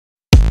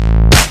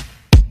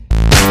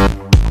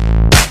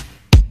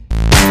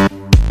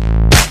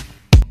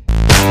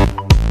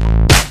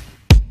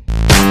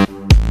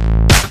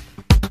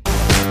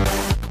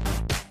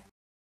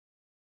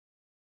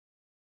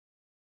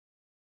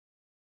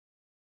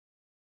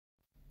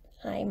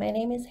Hi, my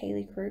name is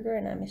Hayley Kruger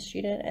and I'm a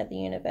student at the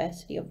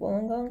University of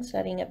Wollongong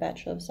studying a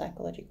Bachelor of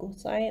Psychological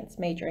Science,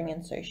 majoring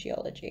in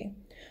Sociology.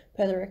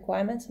 Per the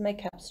requirements of my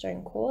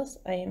capstone course,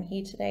 I am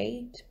here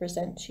today to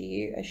present to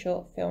you a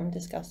short film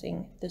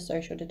discussing the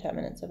social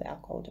determinants of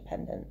alcohol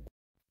dependence.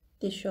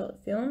 This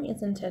short film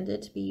is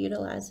intended to be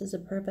utilized as a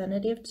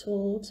preventative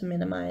tool to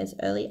minimize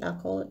early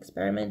alcohol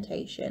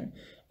experimentation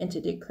and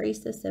to decrease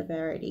the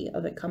severity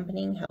of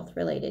accompanying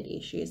health-related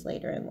issues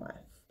later in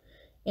life.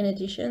 In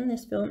addition,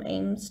 this film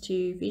aims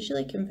to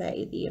visually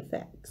convey the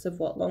effects of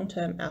what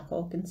long-term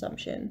alcohol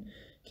consumption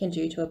can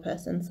do to a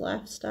person's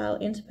lifestyle,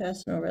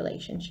 interpersonal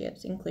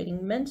relationships,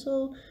 including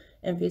mental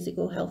and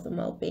physical health and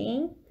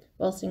well-being,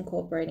 whilst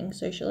incorporating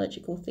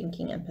sociological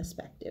thinking and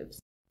perspectives.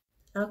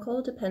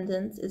 Alcohol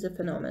dependence is a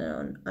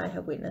phenomenon I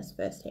have witnessed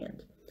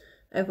firsthand.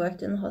 I've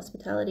worked in the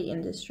hospitality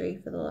industry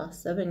for the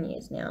last 7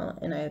 years now,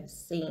 and I have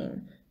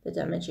seen the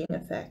damaging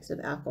effects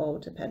of alcohol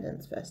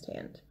dependence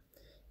firsthand.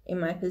 In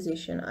my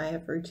position, I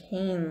have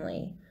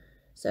routinely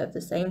served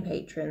the same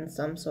patrons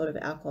some sort of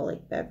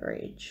alcoholic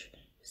beverage,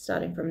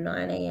 starting from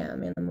 9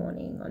 a.m. in the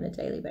morning on a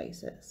daily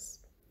basis.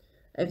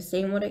 I've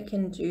seen what it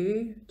can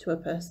do to a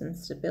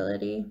person's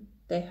stability,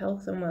 their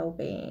health and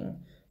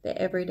well-being, their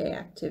everyday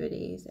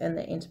activities, and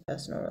their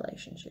interpersonal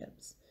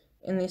relationships.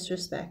 In this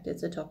respect,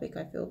 it's a topic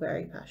I feel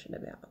very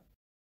passionate about.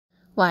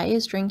 Why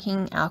is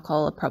drinking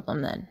alcohol a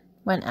problem then?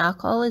 When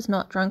alcohol is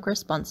not drunk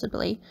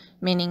responsibly,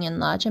 meaning in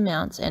large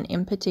amounts and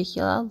in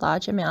particular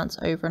large amounts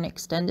over an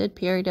extended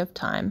period of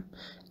time,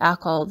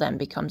 alcohol then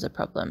becomes a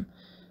problem,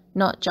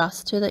 not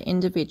just to the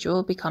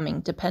individual becoming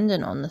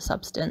dependent on the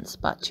substance,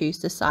 but to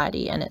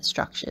society and its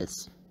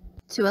structures.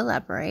 To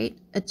elaborate,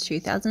 a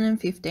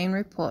 2015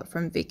 report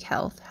from Vic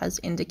Health has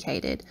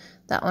indicated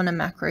that on a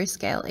macro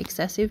scale,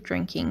 excessive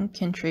drinking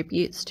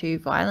contributes to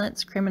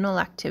violence, criminal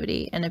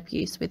activity, and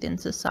abuse within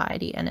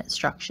society and its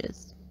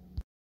structures.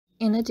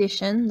 In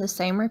addition, the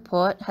same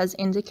report has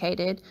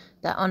indicated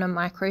that on a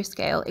micro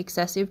scale,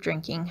 excessive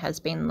drinking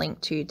has been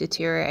linked to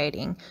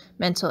deteriorating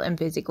mental and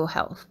physical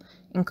health,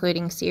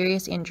 including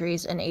serious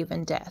injuries and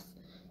even death.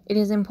 It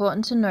is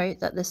important to note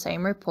that the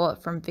same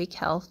report from Vic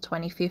Health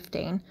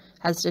 2015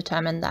 has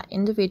determined that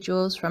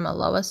individuals from a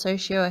lower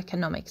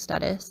socioeconomic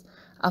status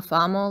are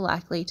far more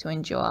likely to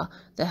endure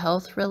the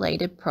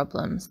health-related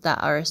problems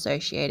that are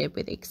associated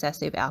with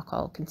excessive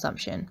alcohol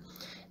consumption.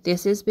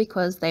 This is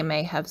because they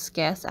may have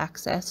scarce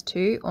access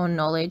to or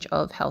knowledge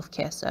of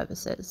healthcare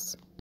services.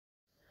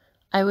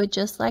 I would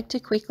just like to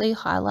quickly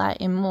highlight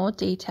in more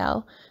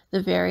detail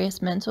the various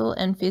mental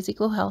and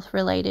physical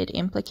health-related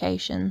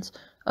implications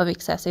of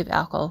excessive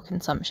alcohol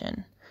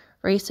consumption.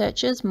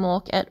 Researchers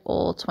Mork et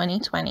al.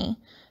 2020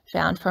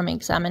 found from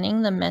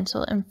examining the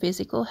mental and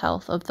physical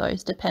health of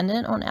those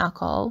dependent on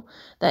alcohol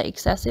that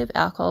excessive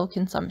alcohol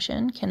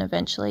consumption can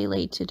eventually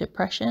lead to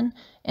depression,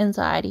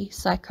 anxiety,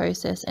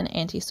 psychosis, and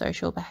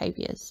antisocial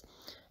behaviors,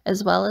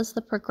 as well as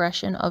the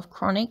progression of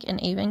chronic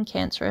and even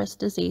cancerous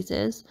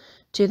diseases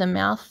to the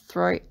mouth,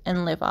 throat,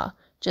 and liver,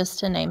 just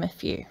to name a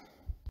few.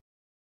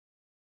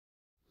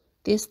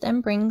 This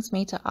then brings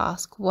me to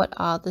ask, what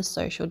are the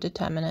social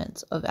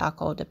determinants of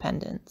alcohol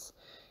dependence?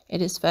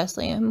 It is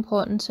firstly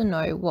important to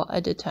know what a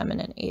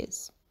determinant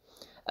is.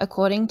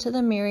 According to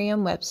the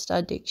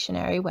Merriam-Webster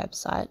Dictionary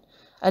website,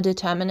 a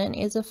determinant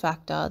is a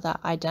factor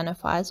that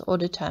identifies or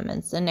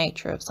determines the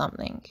nature of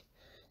something.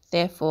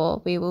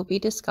 Therefore, we will be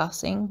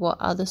discussing what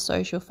are the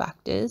social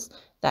factors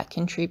that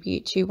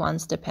contribute to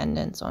one's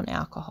dependence on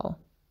alcohol.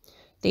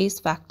 These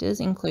factors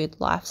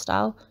include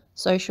lifestyle,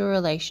 social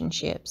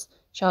relationships,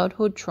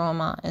 childhood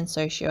trauma, and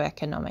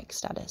socioeconomic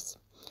status,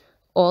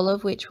 all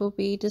of which will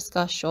be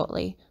discussed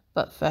shortly.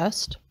 But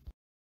first,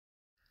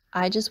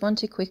 I just want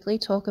to quickly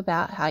talk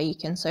about how you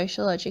can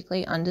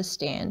sociologically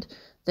understand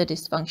the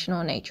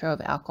dysfunctional nature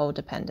of alcohol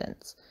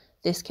dependence.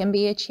 This can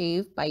be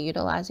achieved by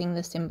utilizing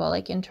the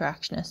symbolic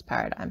interactionist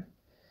paradigm.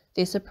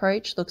 This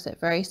approach looks at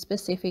very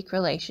specific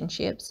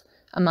relationships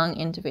among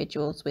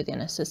individuals within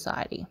a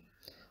society.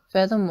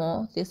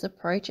 Furthermore, this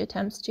approach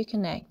attempts to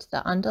connect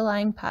the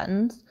underlying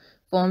patterns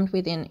formed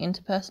within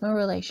interpersonal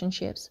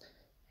relationships,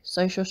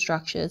 social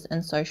structures,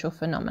 and social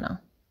phenomena.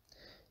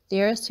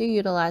 Theorists who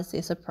utilize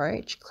this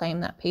approach claim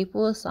that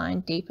people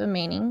assign deeper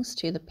meanings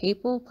to the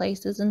people,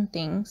 places, and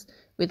things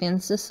within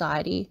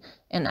society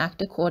and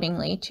act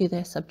accordingly to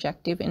their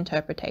subjective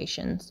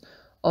interpretations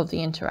of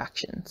the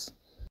interactions.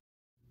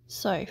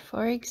 So,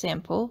 for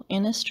example,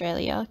 in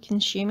Australia,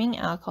 consuming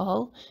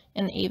alcohol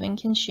and even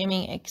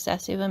consuming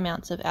excessive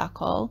amounts of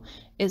alcohol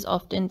is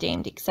often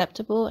deemed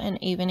acceptable and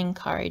even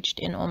encouraged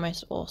in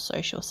almost all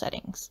social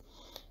settings.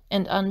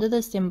 And under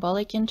the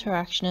symbolic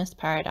interactionist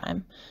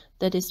paradigm,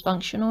 the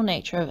dysfunctional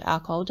nature of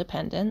alcohol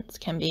dependence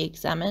can be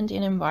examined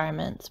in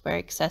environments where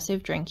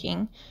excessive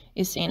drinking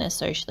is seen as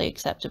socially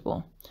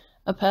acceptable.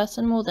 A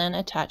person will then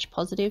attach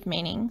positive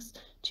meanings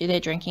to their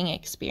drinking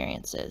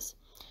experiences,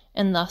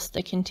 and thus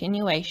the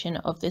continuation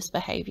of this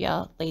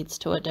behavior leads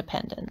to a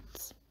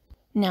dependence.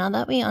 Now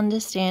that we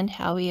understand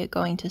how we are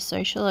going to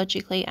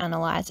sociologically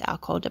analyze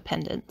alcohol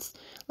dependence,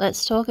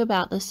 Let's talk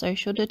about the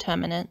social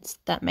determinants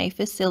that may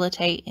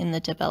facilitate in the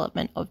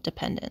development of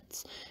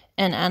dependence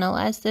and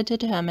analyze the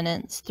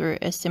determinants through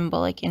a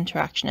symbolic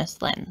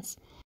interactionist lens.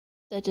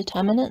 The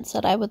determinants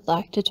that I would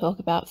like to talk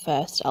about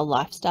first are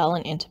lifestyle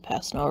and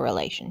interpersonal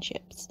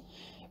relationships.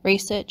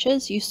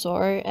 Researchers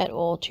Usoro et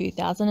al.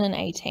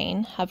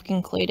 2018 have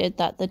concluded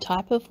that the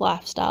type of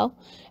lifestyle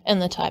and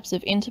the types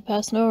of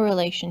interpersonal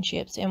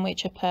relationships in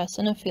which a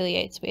person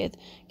affiliates with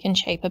can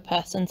shape a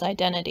person's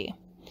identity.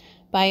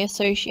 By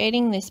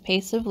associating this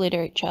piece of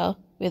literature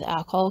with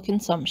alcohol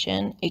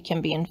consumption, it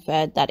can be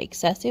inferred that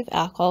excessive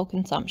alcohol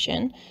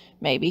consumption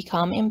may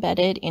become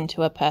embedded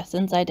into a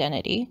person's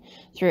identity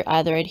through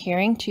either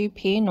adhering to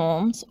peer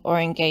norms or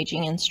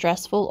engaging in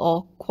stressful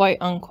or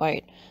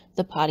quote-unquote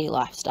the party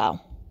lifestyle.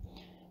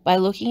 By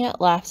looking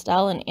at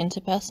lifestyle and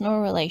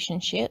interpersonal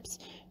relationships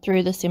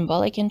through the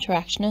symbolic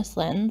interactionist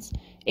lens,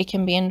 it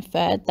can be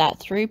inferred that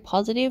through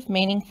positive,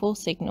 meaningful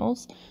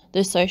signals,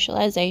 the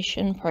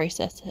socialization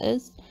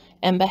processes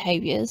and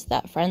behaviors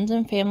that friends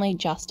and family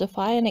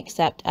justify and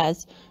accept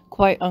as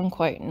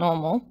quote-unquote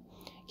normal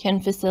can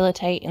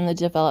facilitate in the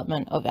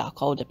development of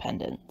alcohol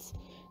dependence.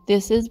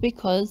 This is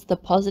because the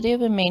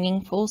positive and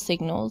meaningful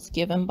signals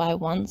given by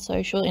one's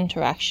social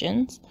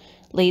interactions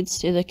leads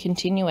to the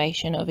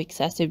continuation of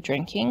excessive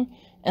drinking,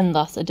 and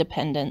thus a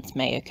dependence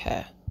may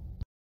occur.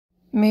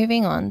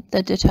 Moving on,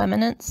 the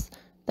determinants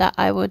that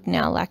I would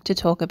now like to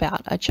talk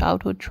about are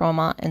childhood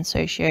trauma and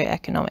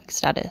socioeconomic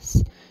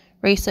status.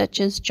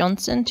 Researchers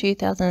Johnson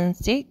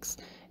 2006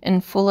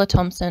 and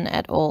Fuller-Thompson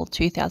et al.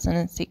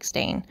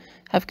 2016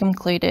 have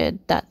concluded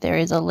that there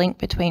is a link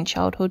between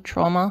childhood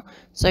trauma,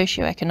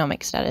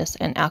 socioeconomic status,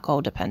 and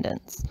alcohol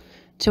dependence.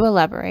 To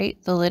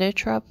elaborate, the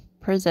literature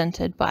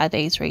presented by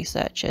these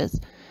researchers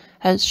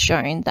has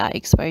shown that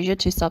exposure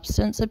to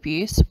substance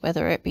abuse,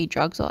 whether it be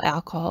drugs or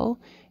alcohol,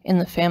 in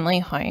the family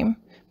home,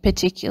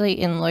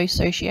 particularly in low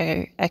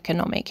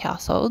socioeconomic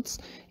households,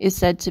 is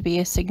said to be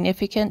a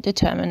significant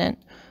determinant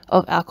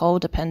of alcohol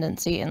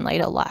dependency in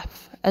later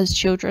life, as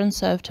children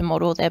serve to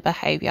model their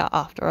behaviour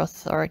after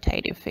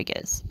authoritative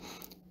figures.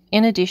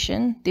 In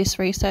addition, this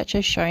research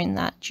has shown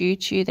that due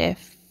to their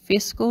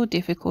fiscal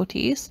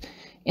difficulties,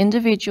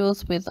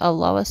 individuals with a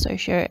lower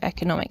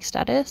socioeconomic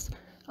status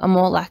are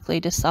more likely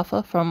to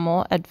suffer from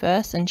more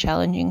adverse and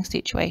challenging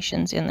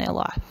situations in their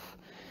life,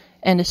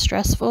 and a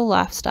stressful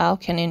lifestyle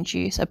can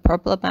induce a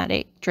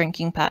problematic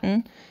drinking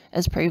pattern,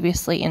 as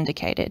previously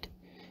indicated.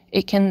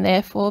 It can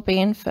therefore be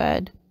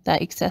inferred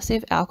that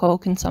excessive alcohol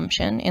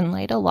consumption in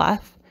later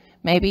life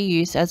may be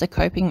used as a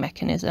coping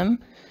mechanism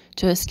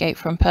to escape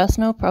from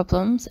personal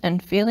problems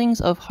and feelings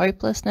of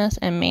hopelessness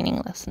and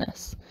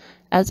meaninglessness,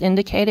 as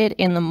indicated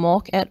in the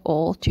Mork et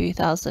al.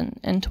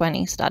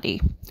 2020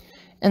 study.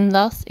 And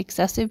thus,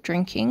 excessive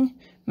drinking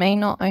may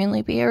not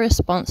only be a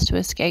response to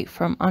escape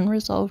from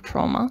unresolved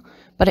trauma,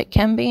 but it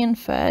can be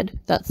inferred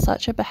that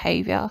such a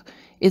behaviour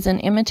is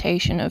an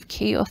imitation of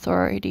key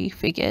authority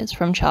figures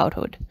from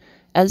childhood,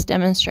 as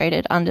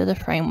demonstrated under the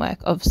framework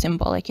of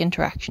symbolic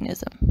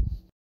interactionism.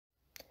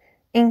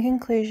 In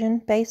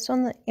conclusion, based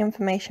on the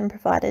information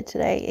provided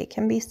today, it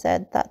can be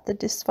said that the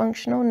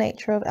dysfunctional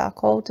nature of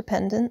alcohol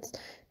dependence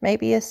may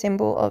be a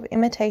symbol of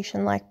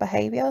imitation-like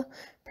behaviour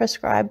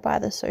prescribed by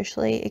the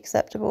socially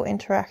acceptable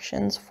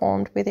interactions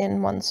formed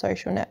within one's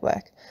social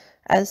network,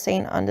 as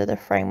seen under the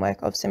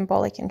framework of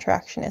symbolic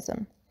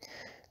interactionism.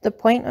 The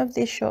point of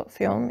this short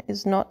film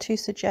is not to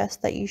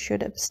suggest that you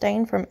should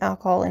abstain from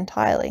alcohol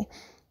entirely,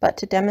 but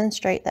to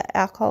demonstrate that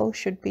alcohol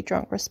should be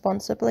drunk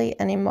responsibly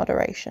and in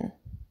moderation.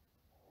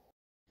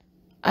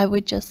 I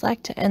would just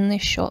like to end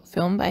this short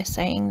film by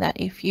saying that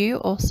if you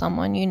or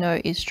someone you know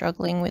is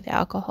struggling with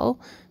alcohol,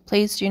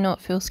 please do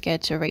not feel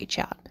scared to reach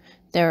out.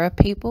 There are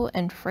people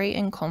and free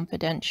and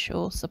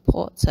confidential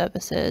support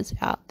services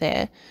out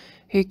there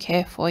who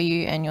care for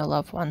you and your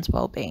loved one's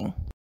well-being.